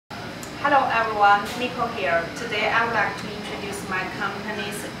Hello everyone, Nicole here. Today I would like to introduce my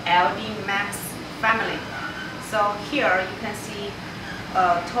company's LD Max family. So here you can see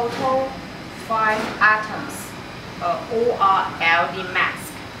a total 5 items, all are LD Max.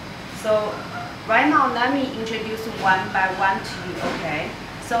 So right now let me introduce one by one to you, okay?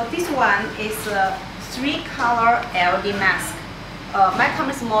 So this one is a 3-color LED mask. My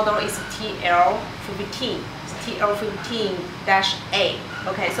company's model is TL15-A.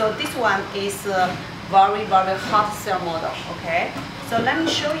 Okay, so this one is a very hot sale model. Okay, so let me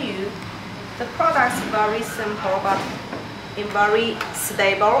show you. The product is very simple but in very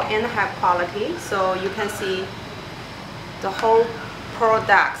stable and high quality. So you can see the whole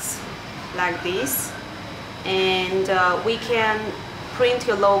products like this, and we can print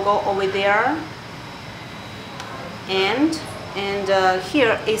your logo over there, and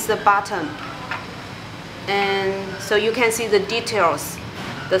here is the button, and so you can see the details,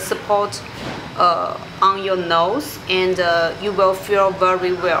 the support on your nose, and you will feel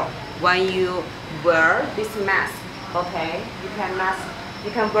very well when you wear this mask. Okay, you can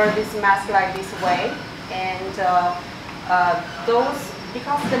wear this mask like this way, and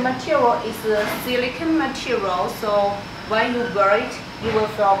because the material is a silicone material, so when you wear it, you will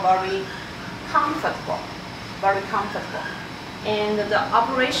feel very comfortable, and the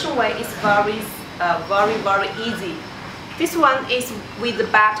operation way is very easy. This one is with the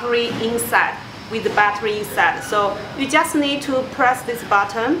battery inside. So you just need to press this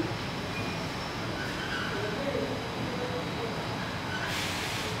button.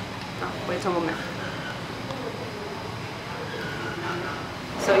 Oh, wait a moment.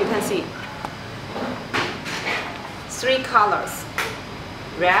 So you can see 3 colors: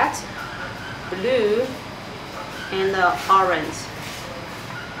 red, blue, and orange.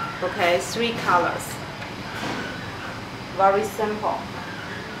 Okay, 3 colors. Very simple.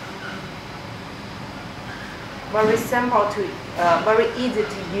 Very simple to, very easy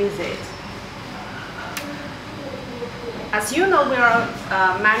to use it. As you know, we are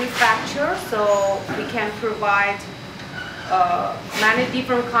a manufacturer, so we can provide many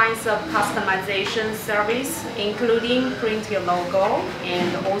different kinds of customization service, including print your logo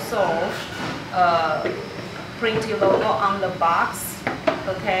and also print your logo on the box.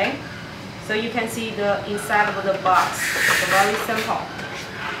 Okay, so you can see the inside of the box. It's very simple.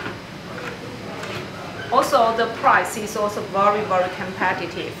 Also, the price is also very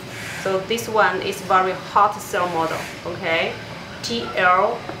competitive. So this one is very hot sale model. Okay,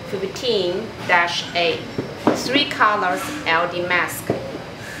 TL15-A, 3 colors LED mask.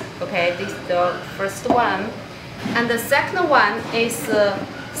 Okay, this is the first one, and the second one is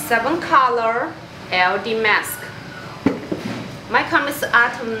 7-color LED mask. My company's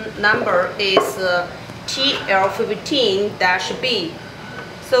item number is TL15-B.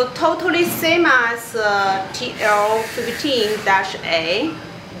 So totally same as TL15-A,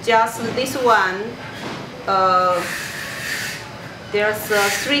 just this one, there's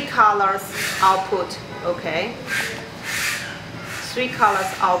 3 colors output. Okay, 3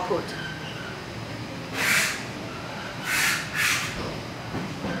 colors output.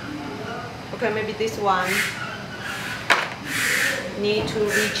 Okay, maybe this one need to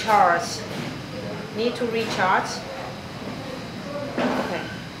recharge. Okay,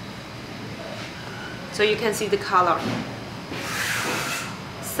 so you can see the color,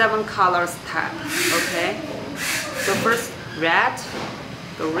 7 colors type. Okay, so first red,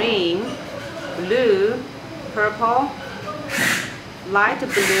 green, blue, purple, light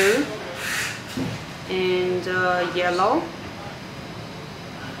blue, and yellow,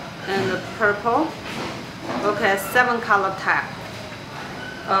 and purple. Okay, 7 color type.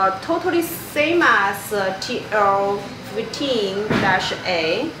 Totally same as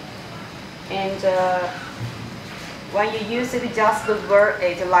TL15-A, and when you use it, just wear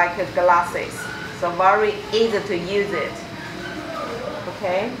it like glasses. So very easy to use it.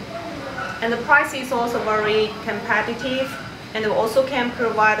 Okay, and the price is also very competitive, and we also can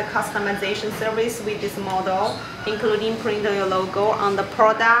provide a customization service with this model, including printing your logo on the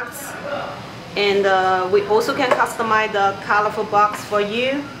products. And we also can customize the colorful box for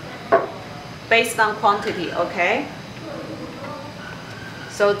you based on quantity. Okay,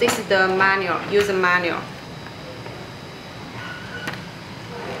 so this is the manual, user manual.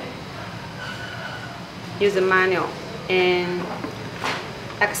 And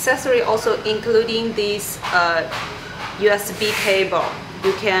accessory also including this USB cable.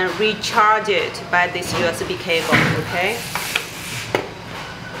 You can recharge it by this USB cable. Okay.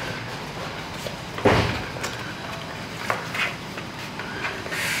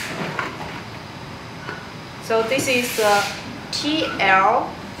 So this is TL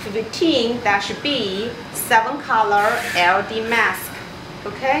TL15-B 7-color LED mask.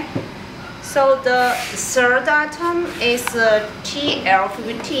 Okay. So the third item is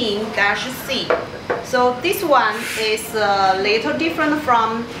TL15-C. So this one is a little different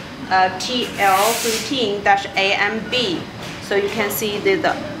from TL15-A and B. So you can see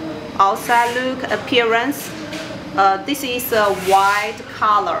the outside look appearance. This is a white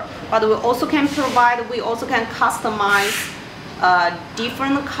color, but we also can customize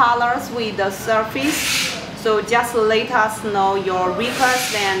different colors with the surface. So just let us know your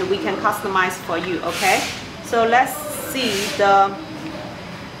request and we can customize for you, okay? So let's see the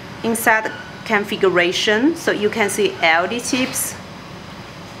inside configuration. So you can see LED chips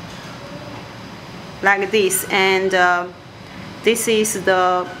like this, and this is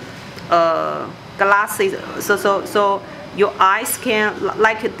the glasses. So your eyes can,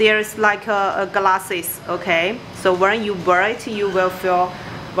 like, there's like a glasses, okay? So when you wear it, you will feel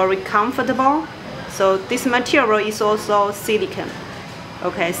very comfortable. So this material is also silicone,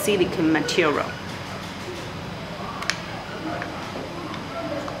 okay, silicone material.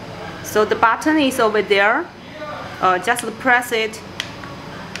 So the button is over there. Just press it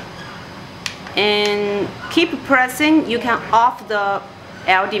and keep pressing. You can off the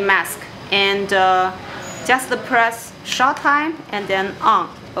LED mask and just press short time and then on,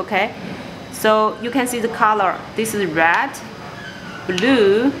 okay? So you can see the color. This is red,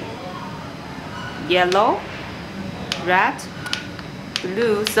 blue, yellow, red,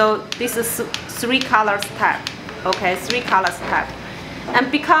 blue. So this is 3 colors type, okay, 3 colors type.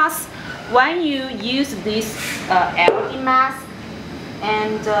 And because when you use this LED mask,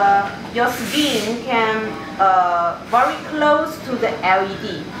 and your skin can very close to the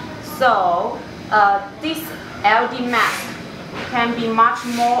LED, so this LED mask can be much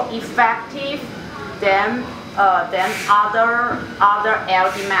more effective than other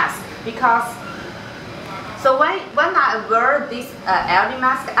LED masks. Because so when I wear this LED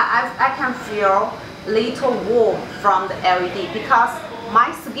mask, I can feel little warm from the LED because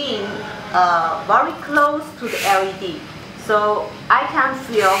my skin very close to the LED. So I can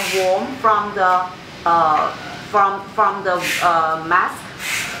feel warm from the mask.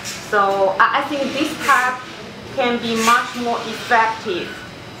 So I think this type can be much more effective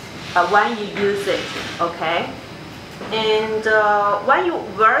when you use it, okay? And when you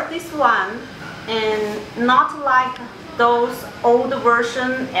wear this one, and not like those old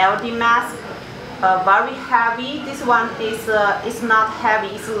version LED masks, very heavy. This one is not heavy,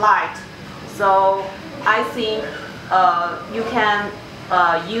 it's light. So I think you can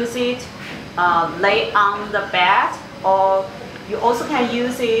use it lay on the bed, or you also can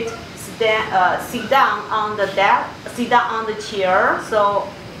use it sit down on the chair. So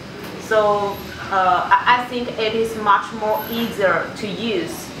I think it is much more easier to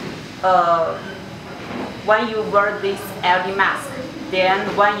use when you wear this LED mask than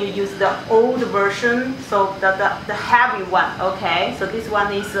when you use the old version, so the heavy one, okay? So this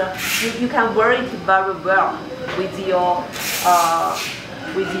one is, you can wear it very well with your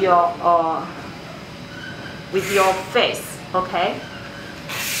face, okay?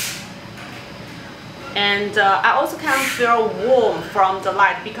 And I also can feel warm from the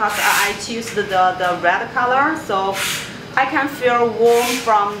light because I choose the red color, so I can feel warm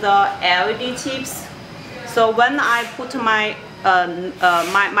from the LED chips. So when I put my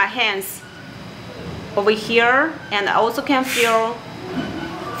my hands over here, and I also can feel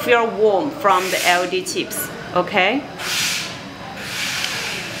warm from the LED chips, okay?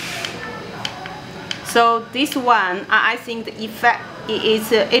 So this one, I think the effect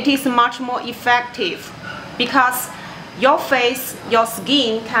it is much more effective because your face, your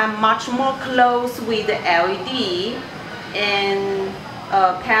skin can much more close with the LED and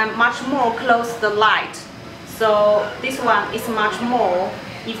can much more close the light. So this one is much more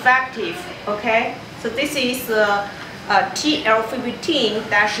effective, okay? So this is a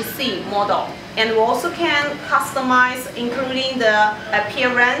TL15-C model, and we also can customize, including the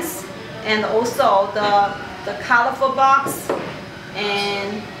appearance and also the colorful box,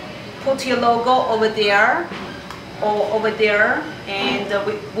 and put your logo over there or over there, and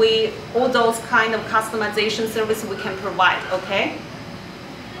we all those kind of customization service we can provide, okay?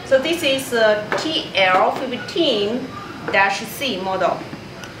 So this is a TL15-C model.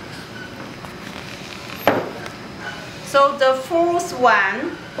 So the fourth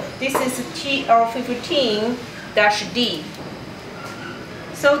one, this is TL15-D.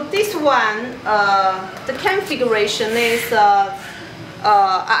 So this one, the configuration is,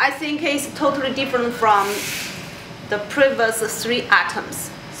 I think is totally different from the previous 3 items.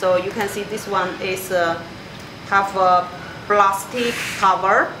 So you can see this one is have a plastic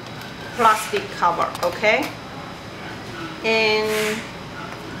cover, okay? And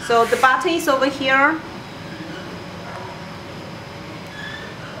so the button is over here.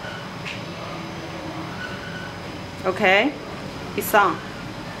 Okay, it's on.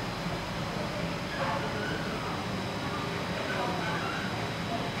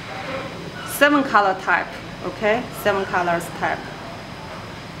 Seven color type, okay? 7 colors type.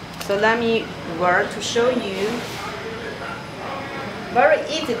 So let me wear to show you. Very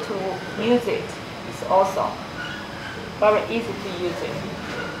easy to use it. It's also very easy to use it.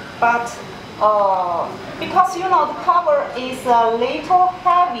 But because you know the cover is a little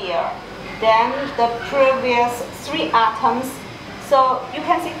heavier than the previous 3 items, so you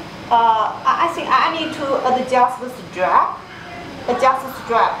can see. I think I need to adjust the strap.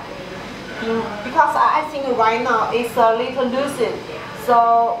 Because I think right now it's a little loosened.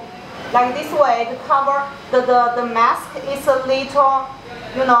 So like this way, the cover, the mask is a little,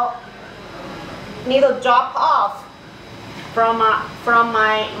 you know, need to drop off from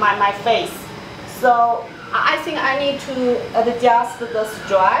my face. So I think I need to adjust the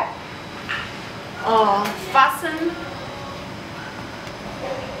strap, fasten,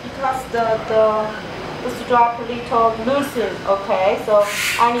 because the strap a little loosened. Okay, so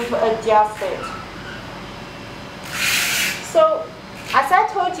I need to adjust it. So as I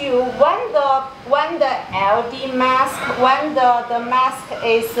told you, when the LED mask, when the mask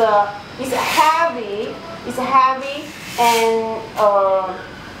is heavy, and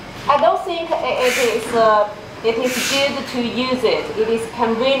I don't think it is good to use it. It is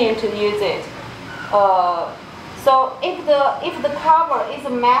convenient to use it. So if the cover is a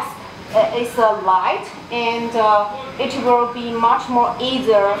mask, is light, and it will be much more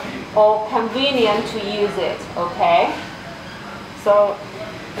easier or convenient to use it. Okay. So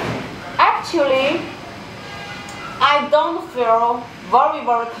actually, I don't feel very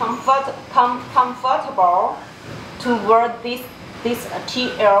comfortable to wear this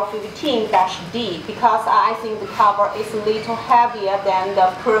TL15-D, because I think the cover is a little heavier than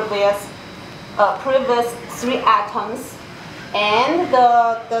the previous 3 items, and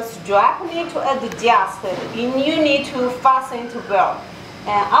the strap need to adjust it. You need to fasten it well,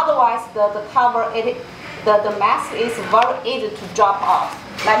 and otherwise the cover the mask is very easy to drop off,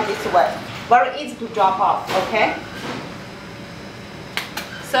 like this way. Very easy to drop off, okay?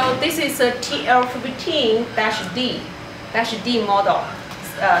 So this is a TL15-D model,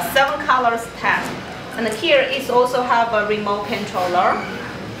 7 colors test. And here it also have a remote controller,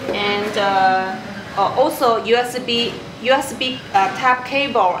 and also USB type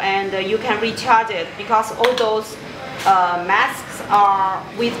cable, and you can recharge it, because all those masks are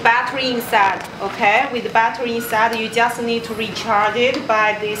with battery inside. Okay, with battery inside, you just need to recharge it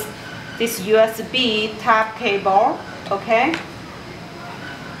by this USB type cable. Okay,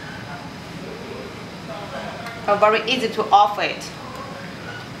 very easy to off it.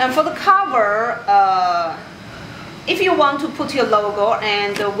 And for the cover, if you want to put your logo,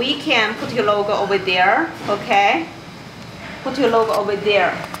 and we can put your logo over there. Okay, put your logo over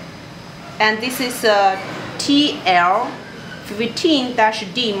there. And this is a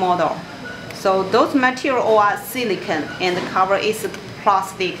TL15-D model. So those materials are silicone, and the cover is a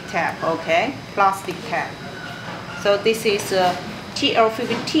plastic tab. Okay, plastic tab. So this is a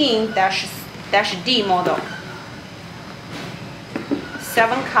TL15-D model.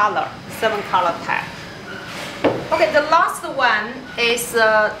 7 color tab. Okay, the last one is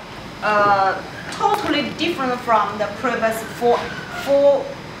totally different from the previous four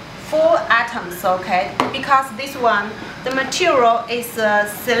items. Okay, because this one, the material is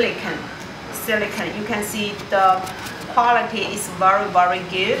silicone. You can see the quality is very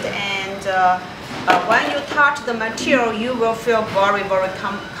good, and when you touch the material, you will feel very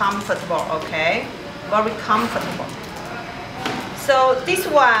comfortable. Okay, very comfortable. So this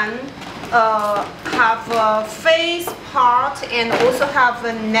one have a face part and also have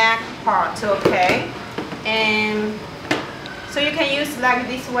a neck part. Okay, and so you can use like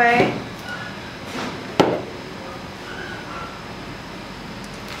this way.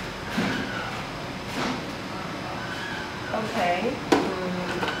 Okay,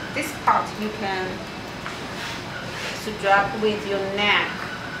 this part you can strap with your neck.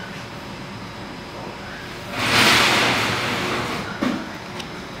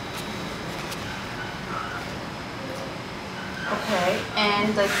 Okay,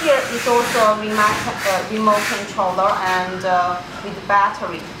 and here is also a remote controller and with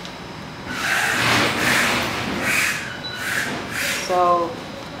battery. So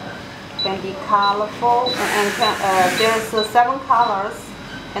can be colorful, and there's 7 colors,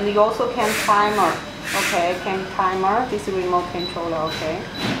 and you also can timer. Okay, can timer, this remote controller, okay.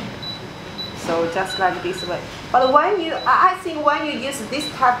 So just like this way. But when you, I think when you use this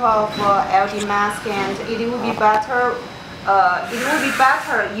type of LED mask, and it will be better.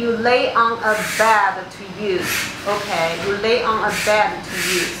 You lay on a bed to use. Okay, you lay on a bed to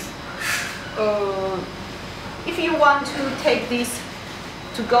use. If you want to take this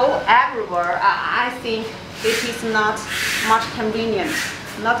to go everywhere, I think it is not much convenient.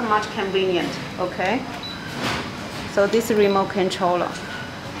 Not much convenient. Okay. So this remote controller.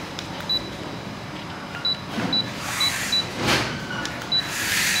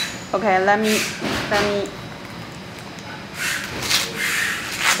 Okay, let me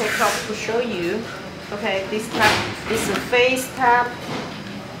take off to show you. Okay, this tab, this is a face tab,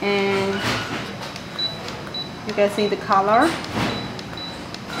 and you can see the color.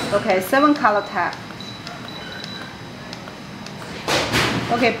 Okay, 7 color tab.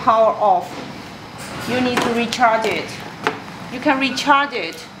 Okay, power off. You need to recharge it. You can recharge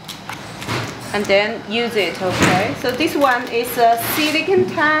it and then use it. Okay, so this one is a silicon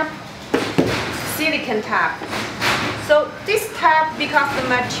tab. Silicon tab. So this tab, because the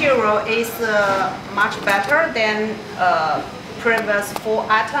material is much better than previous 4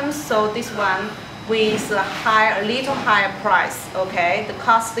 items, so this one with a little higher price. Okay, the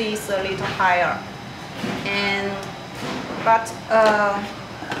cost is a little higher, but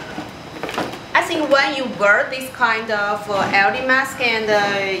I think when you wear this kind of LED mask, and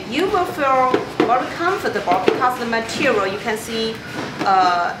you will feel very comfortable, because the material, you can see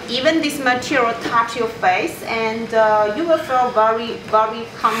even this material touch your face, and you will feel very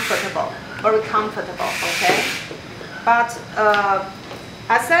comfortable, okay. But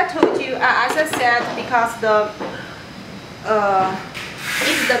as I told you, as I said, because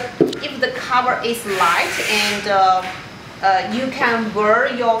if the cover is light, and you can wear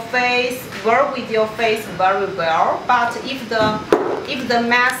with your face very well. But if the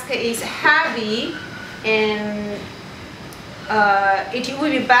mask is heavy, and it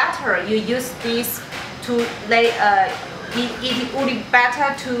will be better you use this to lay. It would be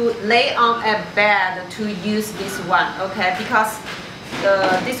better to lay on a bed to use this one. Okay, because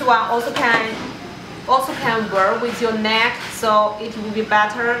this one also can wear with your neck, so it will be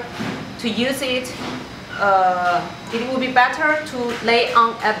better to use it. It will be better to lay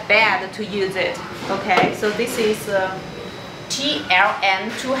on a bed to use it. Okay, so this is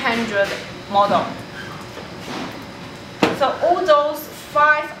TL15-200 model. So all those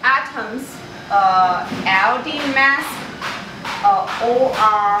 5 items, LED mask, all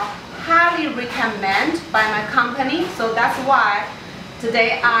are highly recommended by my company. So that's why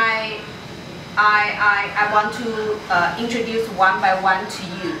today I want to introduce one by one to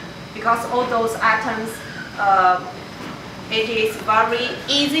you, because all those items, it is very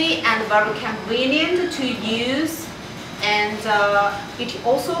easy and very convenient to use, and it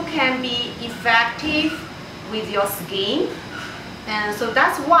also can be effective with your skin, and so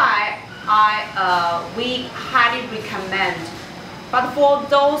that's why we highly recommend. But for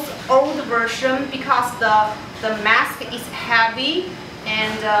those old version, because the mask is heavy,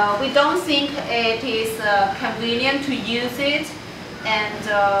 and we don't think it is convenient to use it, and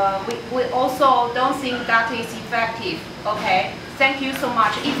we also don't think that is effective. Okay, thank you so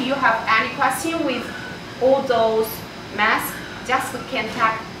much. If you have any question with all those masks, just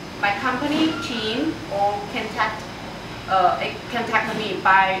contact my company team, or contact me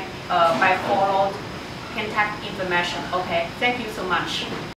by followed contact information. Okay, thank you so much.